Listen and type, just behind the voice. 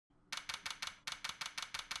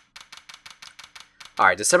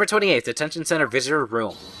Alright, December 28th, Detention Center Visitor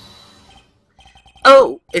Room.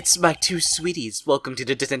 Oh, it's my two sweeties. Welcome to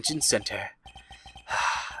the Detention Center.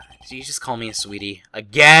 Did you just call me a sweetie?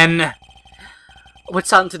 Again?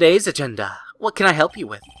 What's on today's agenda? What can I help you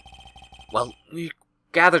with? Well, we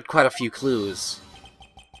gathered quite a few clues.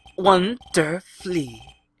 Wonderfully.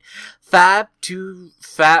 Fantabuloso.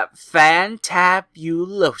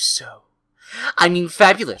 I mean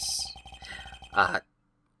fabulous.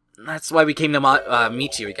 That's why we came to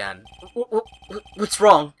meet you again. What's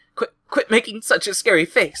wrong? Quit making such a scary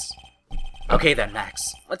face. Okay then,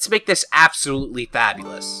 Max. Let's make this absolutely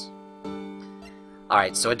fabulous.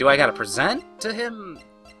 Alright, so do I gotta present to him?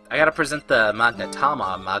 I gotta present the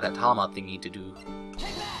Magatama thingy to do.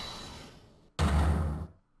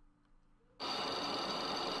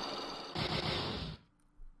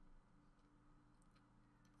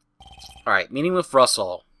 Alright, meeting with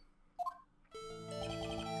Russell.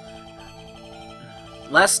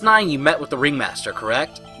 Last night you met with the ringmaster,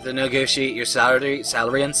 correct? To negotiate your salary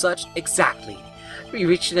and such? Exactly. We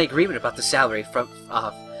reached an agreement about the salary from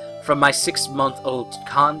my 6-month-old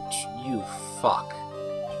you fuck.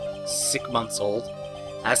 6 months old?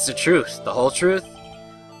 That's the truth. The whole truth?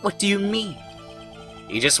 What do you mean?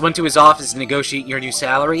 You just went to his office to negotiate your new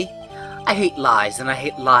salary? I hate lies and I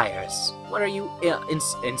hate liars. What are you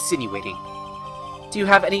insinuating? Do you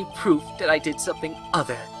have any proof that I did something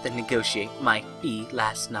other than negotiate my fee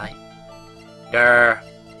last night? The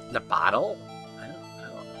bottle? I don't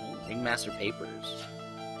know. Ringmaster papers.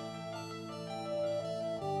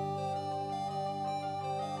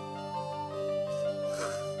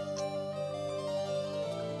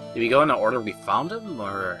 Did we go in the order we found him,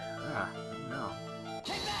 or I don't know.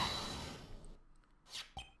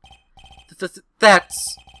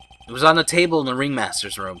 It was on the table in the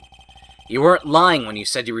ringmaster's room. You weren't lying when you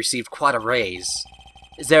said you received quite a raise.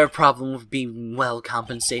 Is there a problem with being well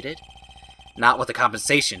compensated? Not with the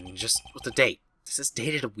compensation, just with the date. This is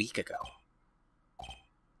dated a week ago.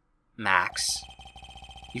 Max,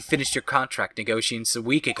 you finished your contract negotiations a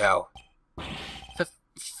week ago.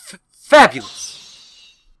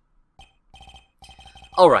 Fabulous!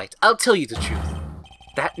 Alright, I'll tell you the truth.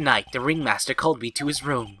 That night, the ringmaster called me to his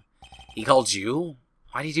room. He called you?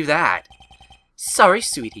 Why'd he do that? Sorry,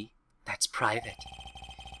 sweetie. That's private.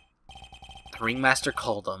 The ringmaster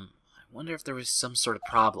called him. I wonder if there was some sort of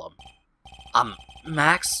problem.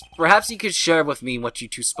 Max, perhaps you could share with me what you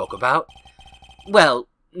two spoke about? Well,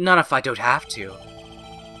 none if I don't have to.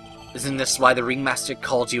 Isn't this why the ringmaster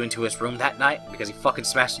called you into his room that night? Because he fucking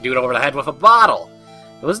smashed a dude over the head with a bottle!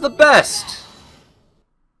 It was the best!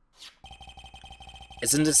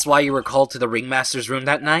 Isn't this why you were called to the ringmaster's room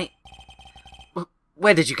that night?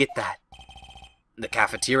 Where did you get that? The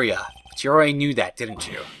cafeteria. But you already knew that,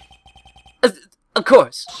 didn't you? Of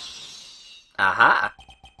course. Aha.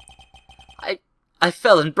 I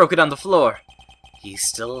fell and broke it on the floor. He's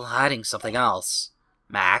still hiding something else.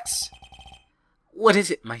 Max? What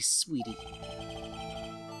is it, my sweetie?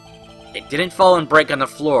 It didn't fall and break on the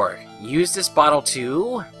floor. Use this bottle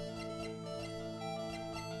too?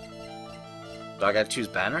 Do I gotta choose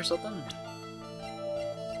Ben or something?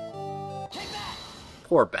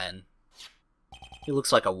 Poor Ben. He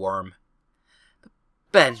looks like a worm.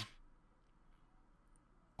 Ben.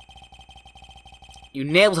 You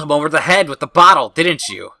nailed him over the head with the bottle, didn't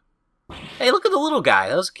you? Hey, look at the little guy.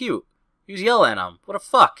 That was cute. He was yelling at him. What a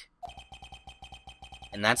fuck.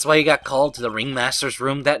 And that's why you got called to the ringmaster's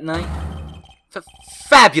room that night?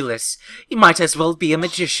 Fabulous! You might as well be a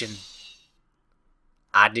magician.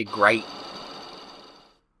 I did great.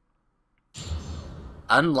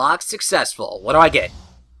 Unlocked successful. What do I get?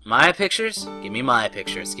 My pictures? Give me my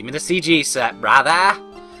pictures. Give me the CG set, brother.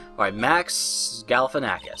 Alright, Max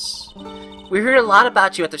Galifianakis. We heard a lot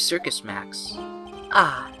about you at the circus, Max.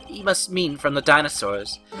 Ah, you must mean from the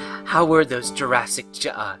dinosaurs. How were those Jurassic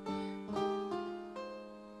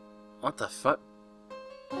what the fuck?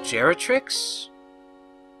 Geriatrix?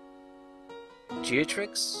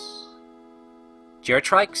 Geotrix?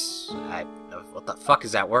 Geriatrix? What the fuck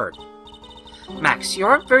is that word? Max, you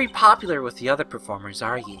aren't very popular with the other performers,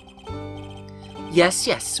 are you? Yes,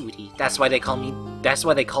 sweetie. That's why they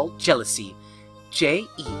call jealousy.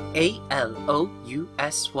 J-E-A-L-O-U-S-Y.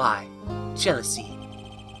 Jealousy.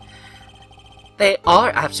 They are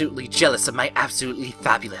absolutely jealous of my absolutely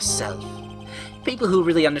fabulous self. People who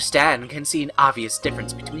really understand can see an obvious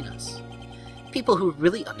difference between us. People who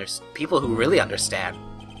really understand.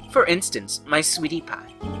 For instance, my sweetie pie.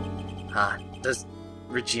 Does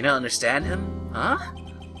Regina understand him? Huh?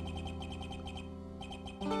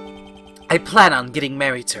 I plan on getting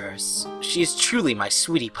married to her. She is truly my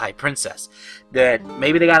sweetie pie princess.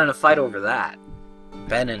 Maybe they got in a fight over that.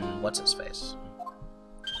 Ben and what's-his-face.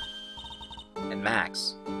 And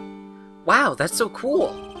Max. Wow, that's so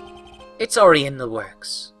cool! It's already in the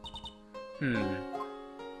works.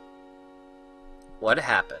 What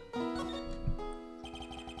happened?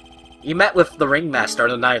 You met with the ringmaster on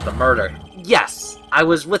the night of the murder. Yes, I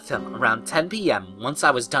was with him around 10 p.m. once I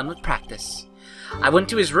was done with practice. I went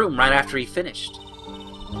to his room right after he finished.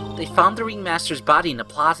 They found the ringmaster's body in the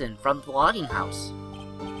plaza in front of the logging house.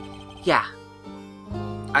 Yeah,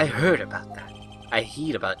 I heard about that. I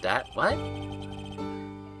heard about that. What?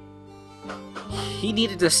 He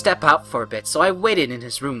needed to step out for a bit, so I waited in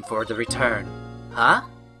his room for the return. Huh?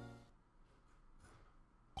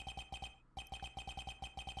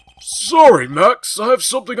 Sorry, Max. I have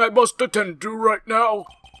something I must attend to right now.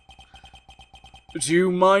 Do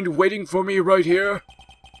you mind waiting for me right here?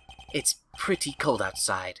 It's pretty cold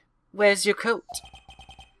outside. Where's your coat?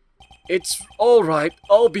 It's alright.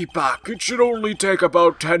 I'll be back. It should only take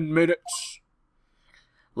about 10 minutes.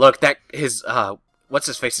 Look,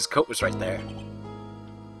 what's-his-face's coat was right there.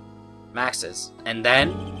 Max's. And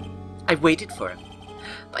then, I waited for him.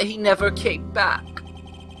 But he never came back.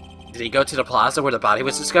 Did he go to the plaza where the body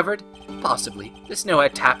was discovered? Possibly. The snow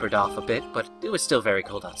had tapered off a bit, but it was still very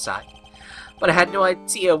cold outside. But I had no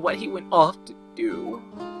idea what he went off to do.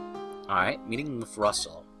 Alright, meeting with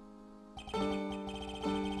Russell.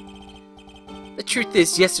 The truth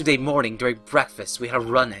is, yesterday morning during breakfast we had a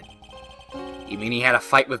run-in. You mean he had a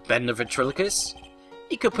fight with Ben the ventriloquist?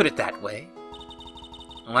 You could put it that way.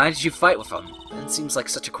 Why did you fight with him? Ben seems like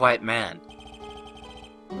such a quiet man.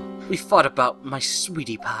 We fought about my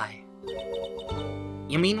sweetie pie.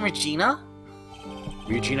 You mean Regina?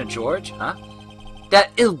 Regina George, huh?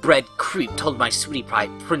 That ill-bred creep told my sweetie pie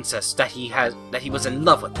princess that he was in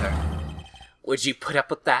love with her. Would you put up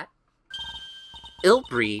with that?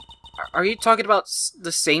 Ill-breed? Are you talking about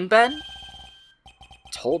the same Ben?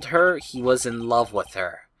 Told her he was in love with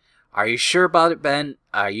her. Are you sure about it, Ben?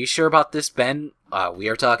 Are you sure about this Ben we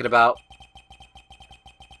are talking about?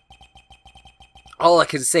 All I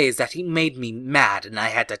can say is that he made me mad and I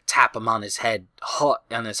had to tap him on his head,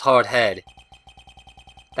 on his hard head.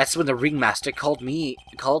 That's when the ringmaster called me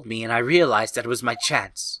and I realized that it was my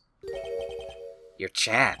chance. Your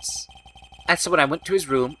chance? That's when I went to his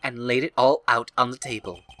room and laid it all out on the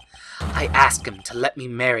table. I asked him to let me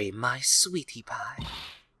marry my sweetie pie.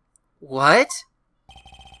 What?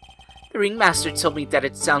 The ringmaster told me that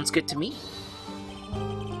it sounds good to me.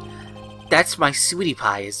 That's my sweetie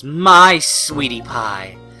pie is my sweetie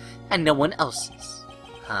pie, and no one else's.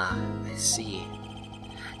 Ah, I see.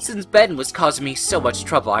 Since Ben was causing me so much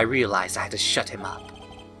trouble, I realized I had to shut him up.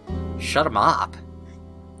 Shut him up?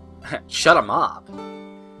 Shut him up?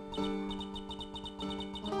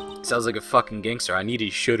 Sounds like a fucking gangster. I need to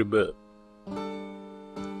shut him up.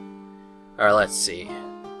 Alright, let's see.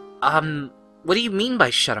 What do you mean by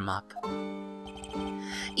shut him up?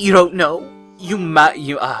 You don't know?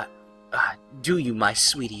 Do you, my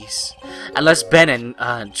sweeties? Unless Ben and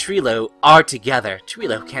Trilo are together,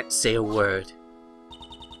 Trilo can't say a word.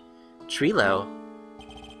 Trilo?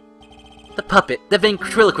 The puppet, the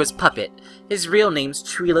ventriloquist puppet. His real name's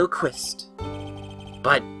Trilo Quist.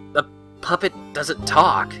 But the puppet doesn't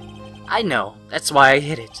talk. I know, that's why I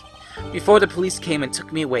hid it. Before the police came and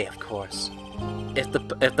took me away, of course. If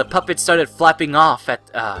the puppet started flapping off at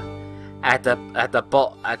the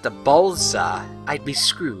balls, I'd be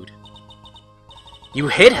screwed. You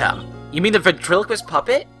hid him? You mean the ventriloquist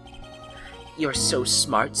puppet? You're so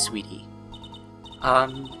smart, sweetie.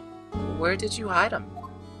 Where did you hide him?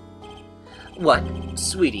 What?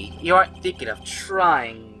 Sweetie, you aren't thinking of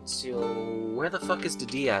trying to... Where the fuck is the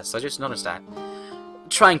DS? I just noticed that.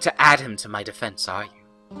 Trying to add him to my defense, are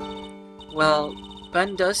you? Well,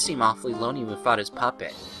 Ben does seem awfully lonely without his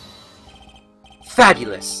puppet.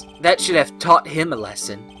 Fabulous! That should have taught him a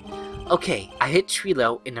lesson. Okay, I hid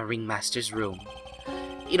Trilo in the ringmaster's room.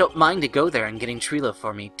 You don't mind to go there and getting Trilo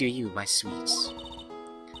for me, do you, my sweets?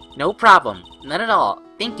 No problem. None at all.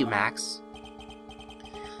 Thank you, Max.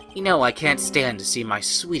 You know I can't stand to see my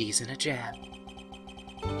sweeties in a jam.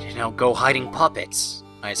 You know, go hiding puppets.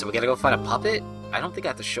 Alright, so we gotta go find a puppet? I don't think I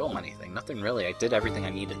have to show him anything. Nothing really. I did everything I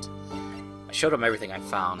needed. I showed him everything I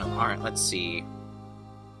found. Alright, let's see.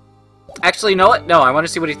 Actually, you know what? No, I want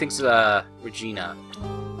to see what he thinks of Regina.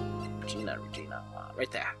 Regina.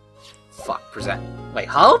 Right there. Fuck, present. Wait,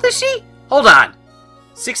 how old is she? Hold on!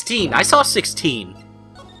 16. I saw 16.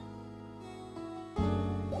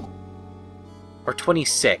 Or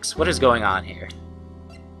 26. What is going on here?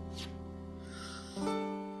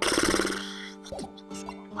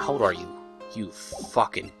 How old are you? You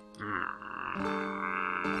fucking...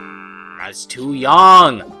 That's too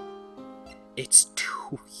young! It's too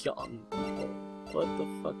too young. What the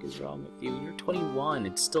fuck is wrong with you? You're 21.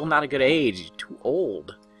 It's still not a good age. You're too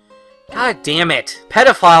old. God damn it.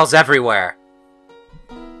 Pedophiles everywhere.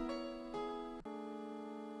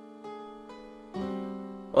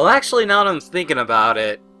 Well, actually, now that I'm thinking about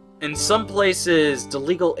it, in some places, the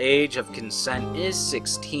legal age of consent is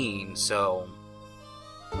 16, so...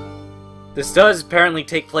 This does apparently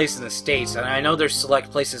take place in the States, and I know there's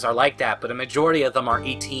select places are like that, but a majority of them are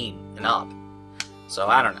 18 and up. So,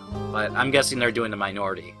 I don't know. But I'm guessing they're doing the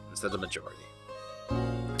minority instead of the majority.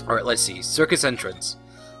 Alright, let's see. Circus entrance.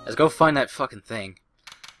 Let's go find that fucking thing.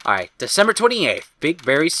 Alright, December 28th. Big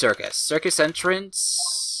Berry Circus. Circus entrance...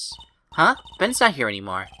 Huh? Ben's not here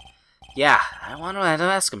anymore. Yeah, I want to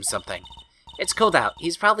ask him something. It's cold out.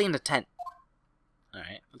 He's probably in the tent.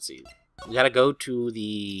 Alright, let's see. We gotta go to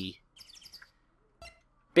the...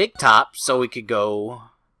 big top, so we could go...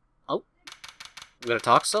 Oh. We gotta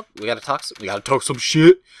talk some? We gotta talk some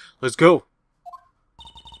shit. Let's go.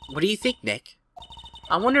 What do you think, Nick?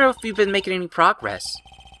 I wonder if we've been making any progress.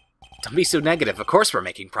 Don't be so negative. Of course we're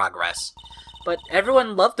making progress. But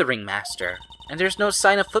everyone loved the Ringmaster, and there's no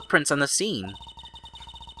sign of footprints on the scene.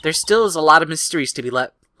 There still is a lot of mysteries to be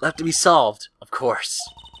left to be solved, of course.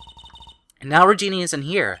 And now Regina isn't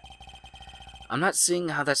here. I'm not seeing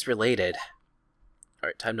how that's related.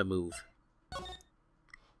 Alright, time to move.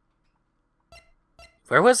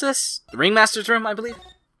 Where was this? The Ringmaster's room, I believe?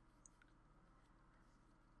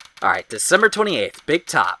 Alright, December 28th, Big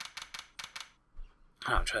Top.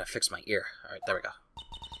 Oh, I'm trying to fix my ear. Alright, there we go.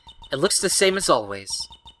 It looks the same as always.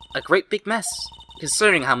 A great big mess.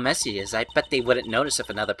 Considering how messy it is, I bet they wouldn't notice if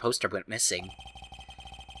another poster went missing.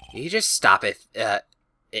 You just stop it,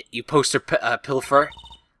 you poster pilfer.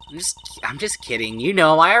 I'm just kidding. You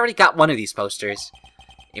know, I already got one of these posters.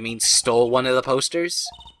 You mean stole one of the posters?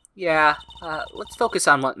 Yeah, let's focus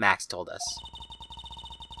on what Max told us.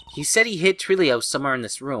 He said he hid Trilio somewhere in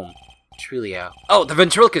this room. Trilio. Oh, the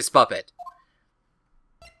ventriloquist puppet!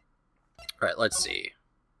 Right, let's see.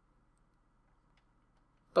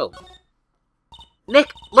 Boom.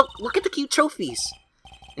 Nick, look at the cute trophies!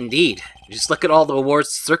 Indeed. Just look at all the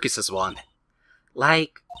awards the circus has won.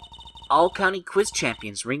 Like... All-County Quiz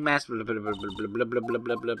Champions, Ringmaster, blah, blah, blah, blah, blah, blah, blah,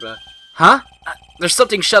 blah, blah, blah. Huh? There's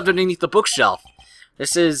something shoved underneath the bookshelf.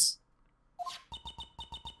 This is...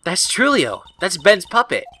 That's Trilio. That's Ben's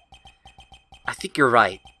puppet. I think you're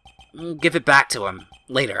right. Give it back to him.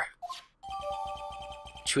 Later.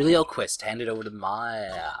 Trilio Quist, hand it over to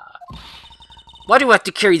Maya. Why do I have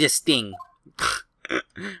to carry this thing?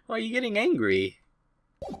 Why are you getting angry?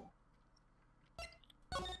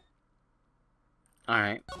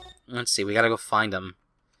 Alright. Let's see, we gotta go find him.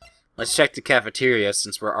 Let's check the cafeteria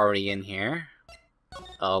since we're already in here.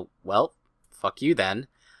 Oh, well, fuck you then.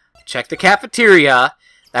 Check the cafeteria.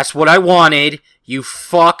 That's what I wanted. You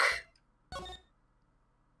fuck.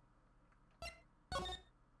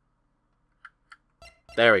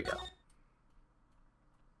 There we go.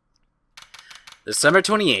 December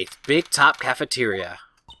 28th, Big Top Cafeteria.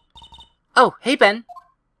 Oh, hey Ben.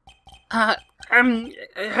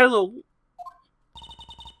 Hello.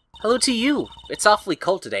 Hello to you. It's awfully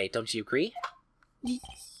cold today, don't you agree?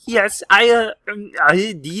 Yes, I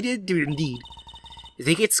indeed. You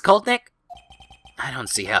think it's cold, Nick? I don't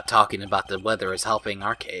see how talking about the weather is helping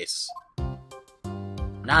our case.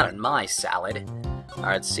 Not in my salad.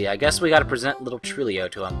 Alright, let's see. I guess we gotta present little Trilio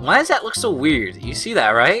to him. Why does that look so weird? You see that,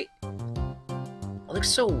 right? It looks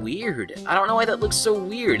so weird. I don't know why that looks so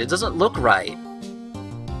weird. It doesn't look right.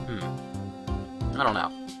 I don't know.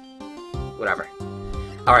 Whatever.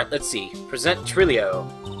 Alright, let's see. Present Trilio.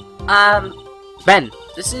 Ben,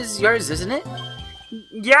 this is yours, isn't it?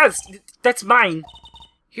 Yes, that's mine.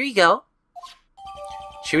 Here you go.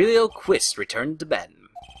 Trilio Quist returned to Ben.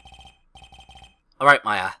 Alright,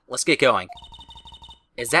 Maya, let's get going.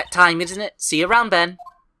 Is that time, isn't it? See you around, Ben.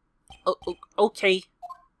 Oh, okay.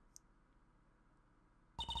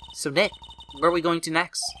 So, Nick, where are we going to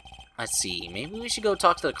next? Let's see, maybe we should go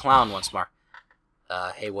talk to the clown once more.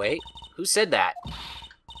 Hey, wait. Who said that?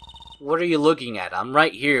 What are you looking at? I'm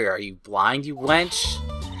right here. Are you blind, you wench?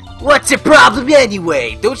 What's your problem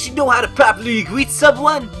anyway? Don't you know how to properly greet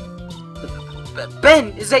someone?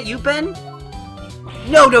 Ben, is that you, Ben?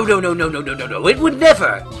 No. It would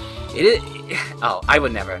never. Oh, I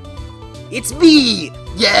would never. It's me.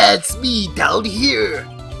 Yeah, it's me down here.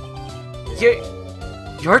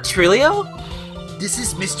 You're Trilio? This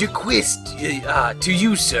is Mr. Quist. To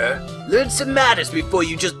you, sir. Learn some manners before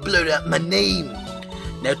you just blurt out my name.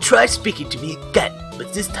 Now try speaking to me again,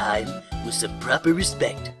 but this time with some proper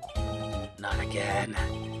respect. Not again.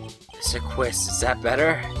 Mr. Quist, is that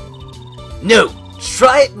better? No!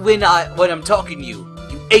 Try it when I'm talking to you.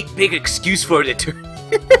 ain't big excuse for it.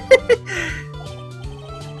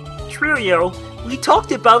 Trilio, we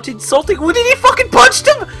talked about insulting. What, did he fucking punch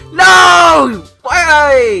him? No!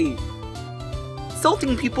 Why?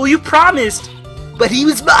 Insulting people you promised. But he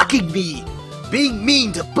was mocking me! Being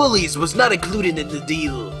mean to bullies was not included in the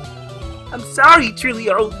deal. I'm sorry,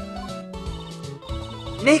 Trilio.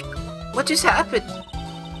 Nick, what just happened?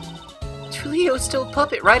 Trilio's still a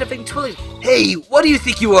puppet, right? I've been Twilly. Hey, what do you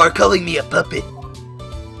think you are calling me a puppet?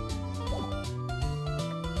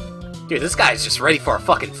 Dude, this guy's just ready for a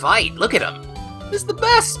fucking fight. Look at him. This is the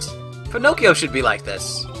best. Pinocchio should be like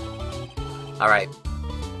this. Alright.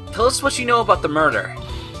 Tell us what you know about the murder.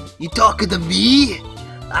 You talking to me?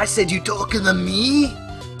 I said you talking to me?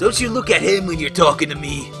 Don't you look at him when you're talking to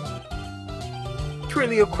me.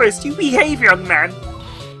 Trilio Quest, you behave, young man.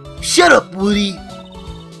 Shut up, Woody.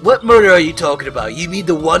 What murder are you talking about? You mean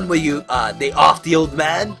the one where they off the old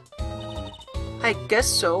man? I guess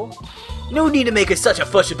so. No need to make such a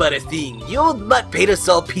fuss about a thing. The old mutt paid us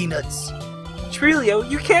all peanuts. Trilio,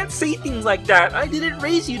 you can't say things like that. I didn't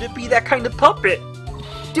raise you to be that kind of puppet.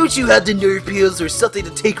 Don't you have the nerve pills or something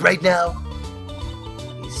to take right now?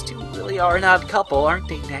 These two really are an odd couple, aren't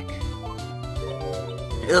they, Nick?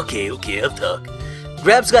 Okay, I'll talk.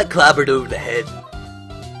 Grabs got clobbered over the head.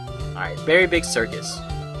 Alright, very big circus.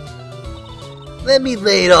 Let me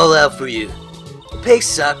lay it all out for you. The pay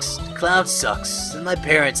sucks, the clown sucks, and my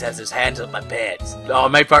parents has his hands up my pants. Oh,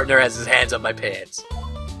 my partner has his hands on my pants.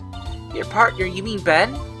 Your partner, you mean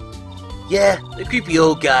Ben? Yeah, the creepy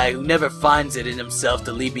old guy who never finds it in himself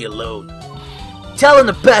to leave me alone. Tell him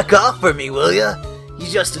to back off for me, will ya?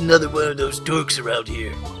 He's just another one of those dorks around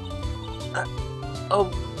here. Oh,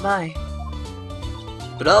 my.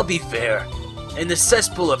 But I'll be fair. In the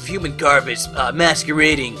cesspool of human garbage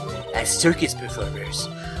masquerading as circus performers,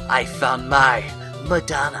 I found my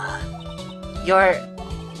Madonna. Your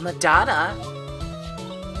Madonna?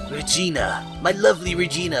 Regina. My lovely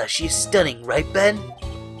Regina. She is stunning, right, Ben?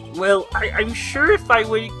 Well, I'm sure if I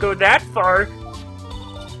would go that far.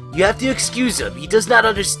 You have to excuse him. He does not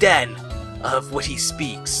understand of what he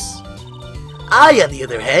speaks. I, on the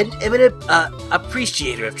other hand, am an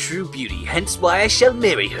appreciator of true beauty, hence why I shall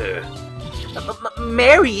marry her.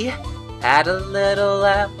 Mary? Had a little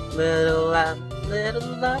lamb, little lamb,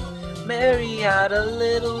 little lamb. Mary had a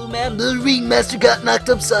little lamb. The ringmaster got knocked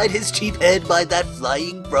upside his cheap head by that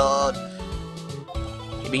flying fraud.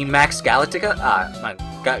 You mean Max Galactica?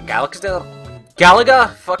 Galaga?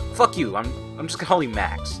 Fuck you. I'm just calling you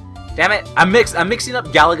Max. Damn it! I'm mixing up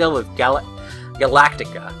Galaga with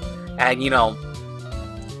Galactica, and you know,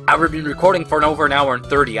 I've been recording for over an hour and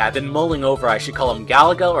 30. I've been mulling over. I should call him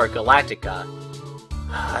Galaga or Galactica.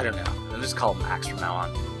 I don't know. I'll just call him Max from now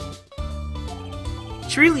on.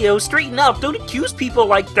 Trilio, straighten up. Don't accuse people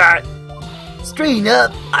like that. Straighten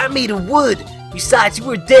up? I'm made of wood. Besides, you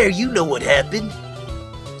were there. You know what happened.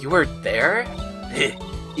 You were there?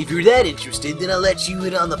 If you're that interested, then I'll let you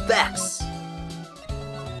in on the facts.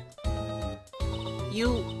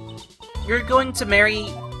 You're going to marry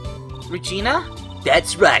Regina?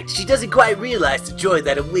 That's right. She doesn't quite realize the joy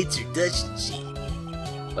that awaits her, doesn't she?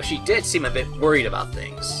 Well, she did seem a bit worried about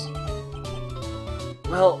things.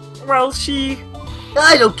 Well, she...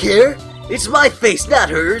 I don't care. It's my face, not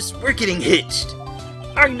hers. We're getting hitched.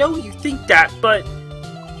 I know you think that, but...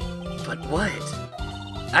 But what?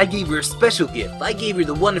 I gave her a special gift. I gave her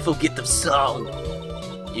the wonderful gift of song.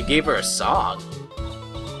 You gave her a song?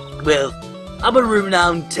 Well, I'm a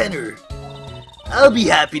renowned tenor. I'll be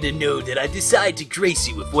happy to know that I decided to grace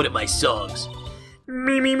you with one of my songs.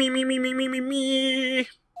 Me.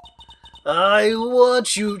 I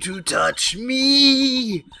want you to touch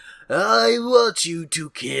me. I want you to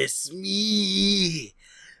kiss me.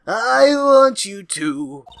 I want you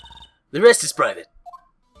to... The rest is private.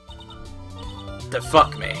 The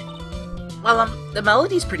fuck me. Well, the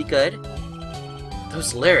melody's pretty good.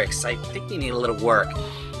 Those lyrics, I think they need a little work.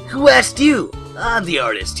 Who asked you? I'm the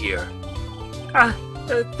artist here.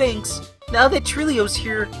 Thanks. Now that Trilio's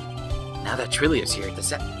here... Does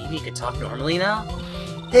that mean you can talk normally now?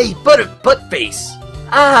 Hey, buttface!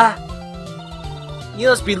 You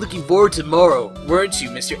must be looking forward to tomorrow, weren't you,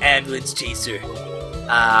 Mr. Ambulance Chaser?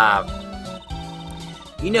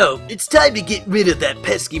 You know, it's time to get rid of that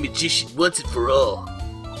pesky magician once and for all.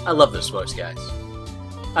 I love this voice, guys.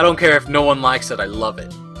 I don't care if no one likes it, I love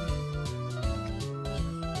it.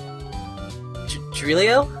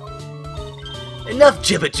 Trilio? Enough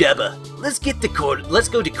jibba jabba. Let's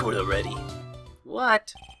go to court already.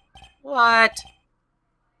 What?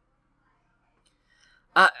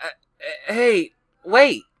 Hey,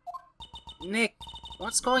 wait! Nick,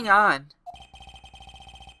 what's going on?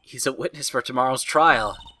 He's a witness for tomorrow's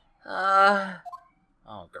trial. Oh,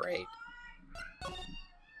 great.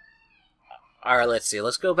 Alright, let's see.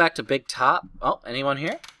 Let's go back to Big Top. Oh, anyone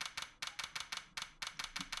here?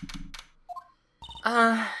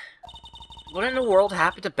 What in the world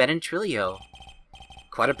happened to Ben and Trilio?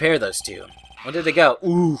 Quite a pair, those two. Where did they go?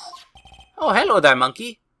 Ooh. Oh, hello there,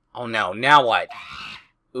 monkey. Oh no, now what?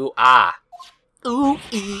 Ooh, ah. Ooh,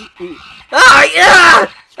 ee, ooh. Ah,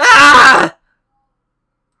 yeah! Ah!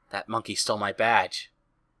 That monkey stole my badge.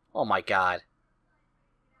 Oh my god.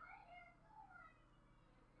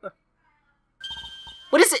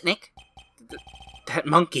 What is it, Nick? That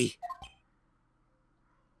monkey.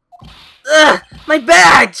 Ugh! My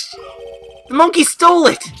badge! The monkey stole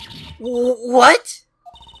it! What?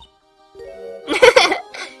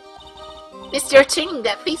 Mr. Attorney,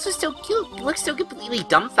 that face was so cute. You look so completely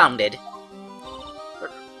dumbfounded.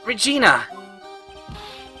 Regina!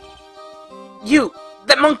 You!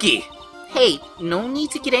 That monkey! Hey, no need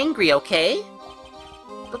to get angry, okay?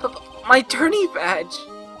 My attorney badge!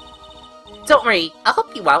 Don't worry, I'll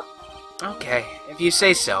help you out. Okay, if you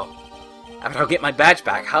say so. After I'll get my badge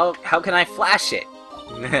back, how can I flash it?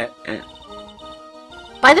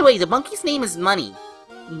 By the way, the monkey's name is Money.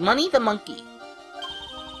 Money the monkey.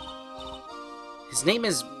 His name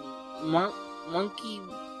is Monkey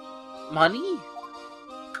Money?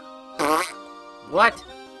 What?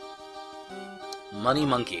 Money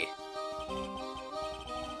Monkey.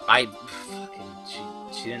 I fucking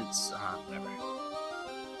she didn't whatever.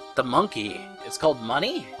 The monkey is called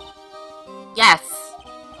Money? Yes.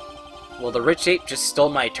 Well, the rich ape just stole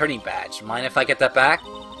my attorney badge. Mind if I get that back?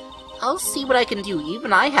 I'll see what I can do.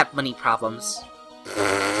 Even I have money problems.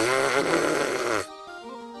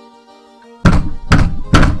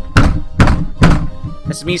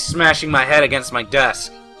 That's me smashing my head against my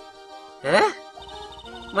desk. Huh?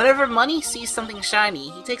 Whenever Money sees something shiny,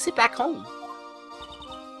 he takes it back home.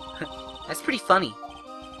 That's pretty funny.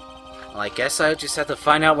 Well, I guess I just have to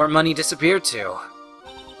find out where Money disappeared to.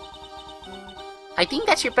 I think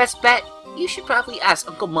that's your best bet. You should probably ask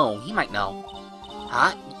Uncle Mo. He might know.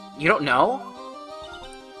 Huh? You don't know?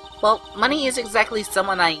 Well, Money is exactly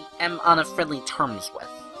someone I am on a friendly terms with.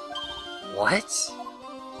 What?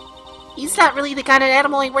 He's not really the kind of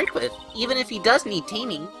animal I work with, even if he does need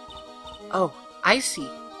taming. Oh, I see.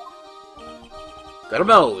 Got a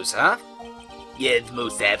Mo's, huh? Yeah, the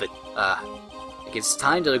most have it. I think it's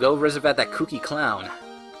time to go visit that kooky clown.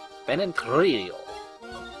 Ben and Trilio.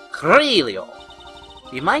 Trilio!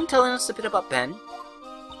 Do you mind telling us a bit about Ben?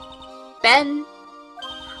 Ben?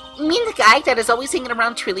 You mean the guy that is always hanging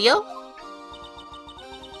around Trilio?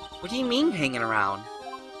 What do you mean, hanging around?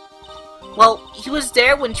 Well, he was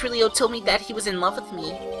there when Trilio told me that he was in love with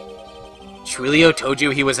me. Trilio told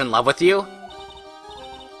you he was in love with you?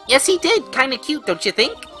 Yes, he did. Kinda cute, don't you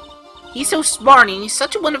think? He's so smart and he's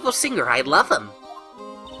such a wonderful singer. I love him.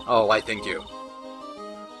 Oh, I think you.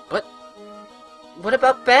 But what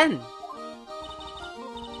about Ben?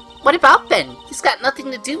 What about Ben? He's got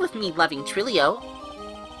nothing to do with me loving Trilio.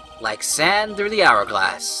 Like sand through the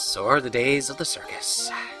hourglass, or the days of the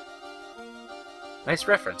circus. Nice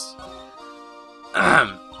reference.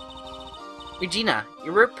 Regina,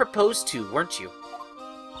 you were proposed to, weren't you?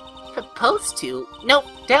 Proposed to? Nope,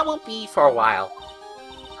 that won't be for a while.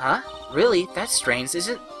 Huh? Really? That's strange,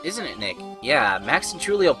 isn't it, Nick? Yeah, Max and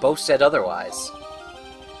Trilio both said otherwise.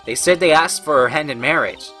 They said they asked for her hand in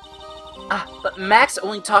marriage. But Max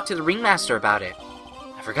only talked to the ringmaster about it.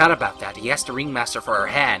 I forgot about that. He asked the ringmaster for her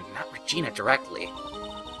hand, not Regina directly.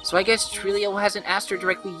 So I guess Trilio hasn't asked her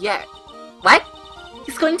directly yet. What?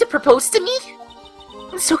 He's going to propose to me?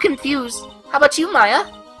 I'm so confused. How about you, Maya?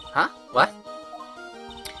 Huh? What?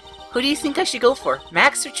 Who do you think I should go for,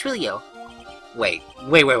 Max or Trilio? Wait.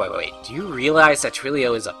 Do you realize that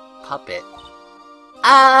Trilio is a puppet?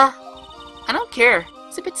 I don't care.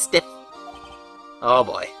 It's a bit stiff. Oh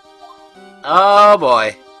boy. Oh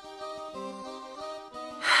boy.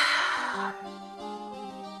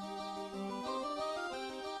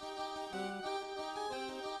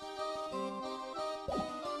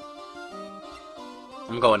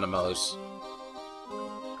 I'm going to Moe's.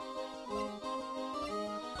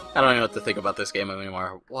 I don't know what to think about this game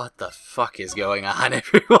anymore. What the fuck is going on,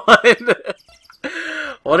 everyone?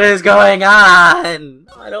 What is going on?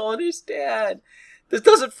 I don't understand. This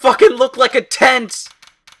doesn't fucking look like a tent!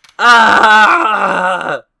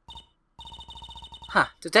 Ah! Huh,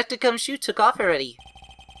 Detective Gumshoe took off already.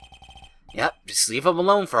 Yep, just leave him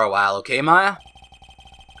alone for a while, okay, Maya?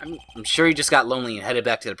 I'm sure he just got lonely and headed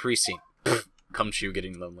back to the precinct. Gumshoe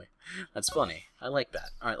getting lonely. That's funny. I like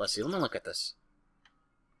that. Alright, let's see. Let me look at this.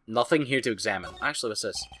 Nothing here to examine. Actually, what's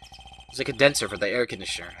this? There's a condenser for the air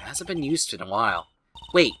conditioner. It hasn't been used in a while.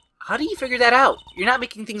 Wait, how do you figure that out? You're not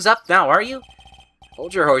making things up now, are you?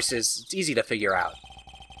 Hold your horses. It's easy to figure out.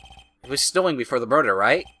 It was snowing before the murder,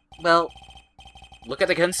 right? Well, look at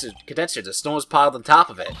the condenser. The snow is piled on top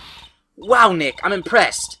of it. Wow, Nick, I'm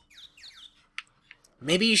impressed.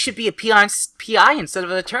 Maybe you should be a PI instead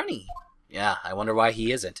of an attorney. Yeah, I wonder why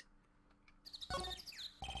he isn't.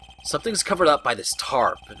 Something's covered up by this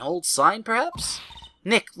tarp. An old sign, perhaps?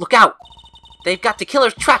 Nick, look out! They've got the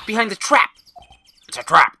killer's trap behind the trap! It's a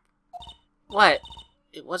trap! What?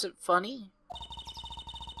 It wasn't funny?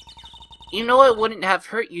 You know it wouldn't have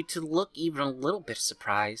hurt you to look even a little bit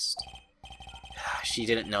surprised. She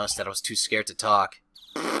didn't notice that I was too scared to talk.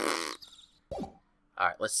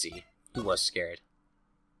 Alright, let's see. Who was scared?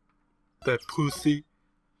 That pussy.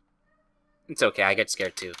 It's okay, I get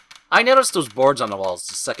scared too. I noticed those boards on the walls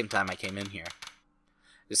the second time I came in here.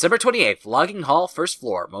 December 28th, Logging Hall, 1st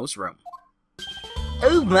floor, Mo's room.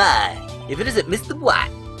 Oh my, if it isn't Mr. White,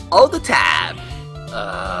 all the time.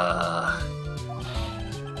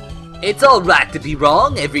 It's alright to be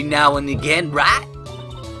wrong every now and again, right?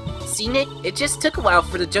 See, Nick, it just took a while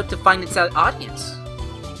for the joke to find its audience.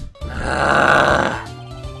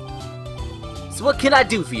 So what can I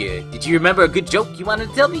do for you? Did you remember a good joke you wanted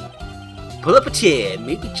to tell me? Pull up a chair,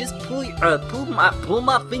 maybe just pull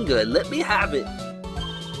my finger and let me have it.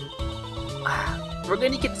 We're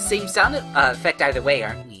gonna get the same sound effect either way,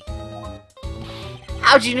 aren't we?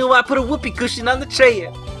 How'd you know I put a whoopee cushion on the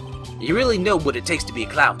chair? You really know what it takes to be a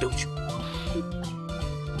clown, don't you?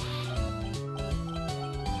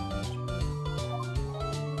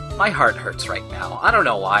 My heart hurts right now. I don't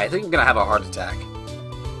know why. I think I'm gonna have a heart attack.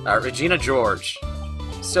 Regina George.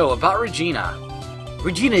 So, about Regina.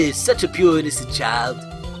 Regina is such a pure, innocent child.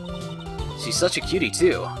 She's such a cutie,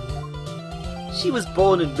 too. She was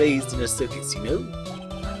born and raised in a circus, you know?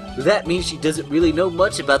 But that means she doesn't really know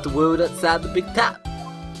much about the world outside the big top.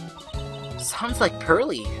 Sounds like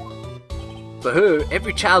Pearly. For her,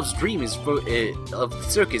 every child's dream is of the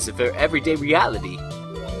circus of her everyday reality.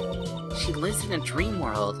 She lives in a dream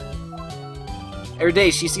world. Every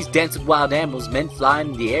day she sees dancing wild animals, men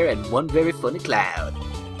flying in the air, and one very funny cloud.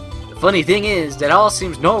 The funny thing is that all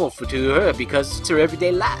seems normal to her because it's her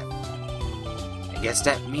everyday life. I guess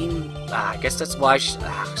that's why she,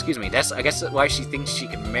 I guess that's why she thinks she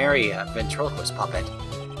can marry a ventriloquist puppet.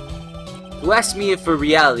 Who asked me if her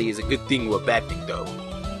reality is a good thing or a bad thing, though?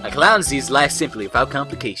 A clown sees life simply without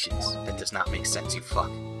complications. That does not make sense, you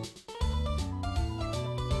fuck.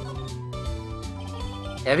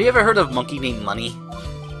 Have you ever heard of a monkey named Money?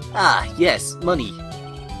 Ah, yes, Money.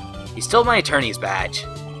 He stole my attorney's badge.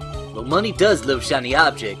 Well, Money does love shiny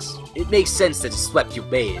objects. It makes sense that he swept your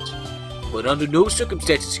badge. But under no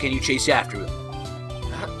circumstances can you chase after him.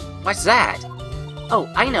 What's that? Oh,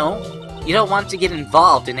 I know. You don't want to get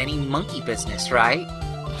involved in any monkey business, right?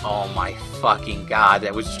 Oh my fucking god,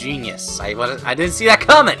 that was genius. I didn't see that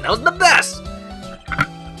coming. That was the best!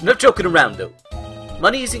 Enough joking around, though.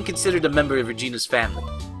 Money isn't considered a member of Regina's family.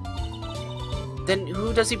 Then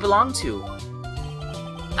who does he belong to?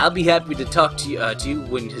 I'll be happy to talk to you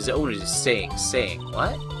when his owner is saying.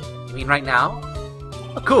 What? You mean right now?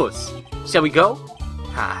 Of course. Shall we go?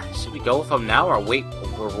 Should we go with him now or wait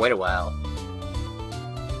a while?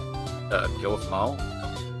 Go with Mo?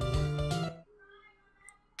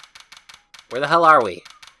 Where the hell are we?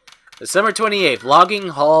 December 28th, Logging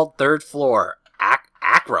Hall, 3rd floor,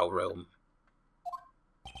 Acro room.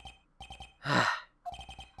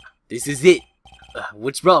 This is it.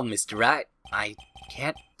 What's wrong, Mr. Wright? I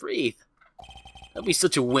can't breathe. Don't be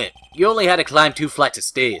such a wimp. You only had to climb 2 flights of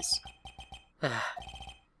stairs.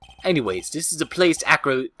 Anyways, this is the place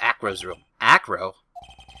Acro's room. Acro?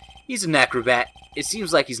 He's an acrobat. It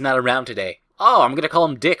seems like he's not around today. Oh, I'm gonna call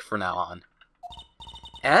him Dick from now on.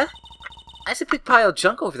 That's a big pile of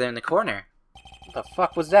junk over there in the corner. What the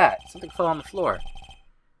fuck was that? Something fell on the floor.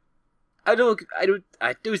 I do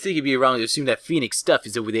think it'd be wrong to assume that Phoenix stuff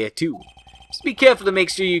is over there too. Just be careful to make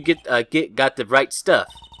sure you got the right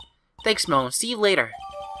stuff. Thanks, Mo. See you later.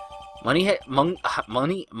 Money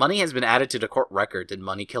has been added to the court record. Did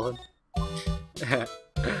Money kill him?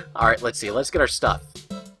 Alright, let's see. Let's get our stuff.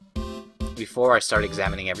 Before I start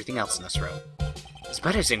examining everything else in this room. This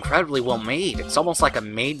bed is incredibly well made. It's almost like a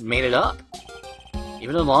maid made it up.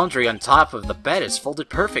 Even the laundry on top of the bed is folded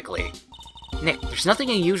perfectly. Nick, there's nothing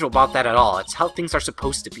unusual about that at all. It's how things are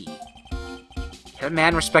supposed to be. Can a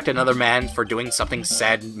man respect another man for doing something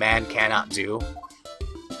said man cannot do?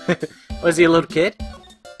 Was he a little kid?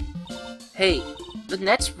 Hey, the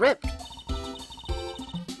net's ripped.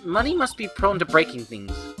 Money must be prone to breaking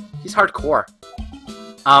things. He's hardcore.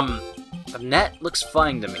 The net looks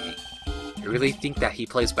fine to me. You really think that he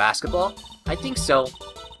plays basketball? I think so.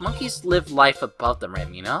 Monkeys live life above the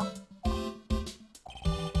rim, you know?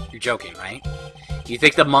 You're joking, right? You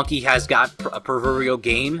think the monkey has got a proverbial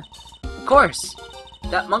game? Of course.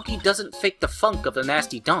 That monkey doesn't fake the funk of the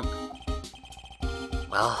nasty dunk.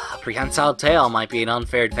 Well, a prehensile tail might be an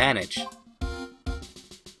unfair advantage.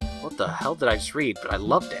 What the hell did I just read? But I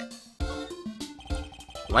loved it.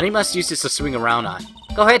 Lenny must use this to swing around on.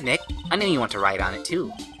 Go ahead, Nick. I know you want to ride on it,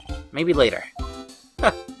 too. Maybe later.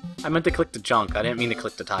 I meant to click the junk. I didn't mean to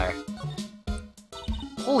click the tire.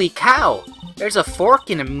 Holy cow! There's a fork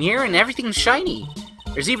and a mirror and everything's shiny.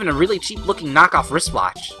 There's even a really cheap-looking knockoff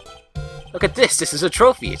wristwatch. Look at this. This is a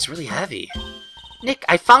trophy. It's really heavy. Nick,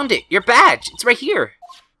 I found it! Your badge! It's right here!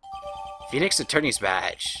 Phoenix Attorney's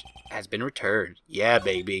badge has been returned. Yeah,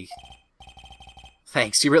 baby.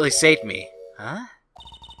 Thanks. You really saved me. Huh?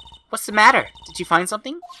 What's the matter? Did you find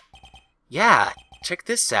something? Yeah. Check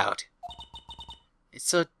this out.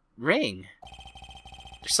 It's a ring.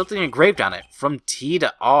 There's something engraved on it. From T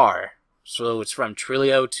to R. So it's from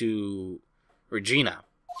Trilio to Regina.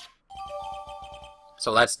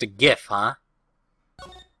 So that's the GIF, huh?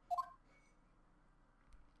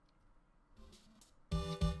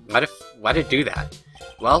 Why'd it do that?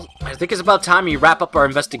 Well, I think it's about time we wrap up our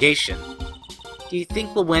investigation. Do you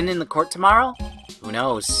think we'll win in the court tomorrow? Who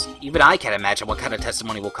knows? Even I can't imagine what kind of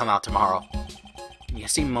testimony will come out tomorrow. I'm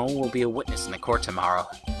guessing Mo will be a witness in the court tomorrow.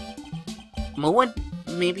 Mo and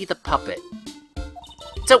maybe the puppet.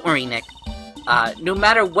 Don't worry, Nick. No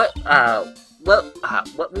matter what,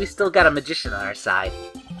 we still got a magician on our side.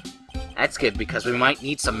 That's good, because we might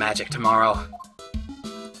need some magic tomorrow.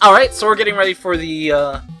 Alright, so we're getting ready for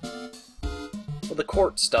the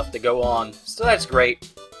court stuff to go on. So that's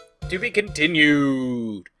great. To be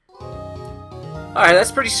continued. Alright,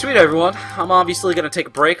 that's pretty sweet, everyone. I'm obviously going to take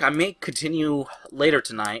a break. I may continue later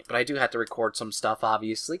tonight, but I do have to record some stuff,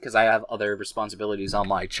 obviously, because I have other responsibilities on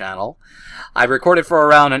my channel. I recorded for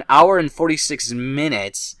around an hour and 46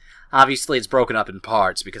 minutes. Obviously, it's broken up in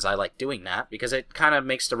parts, because I like doing that, because it kind of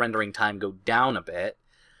makes the rendering time go down a bit.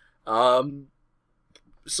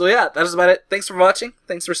 So yeah, that is about it. Thanks for watching.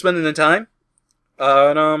 Thanks for spending the time.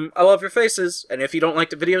 I love your faces, and if you don't like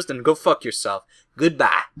the videos, then go fuck yourself.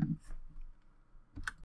 Goodbye.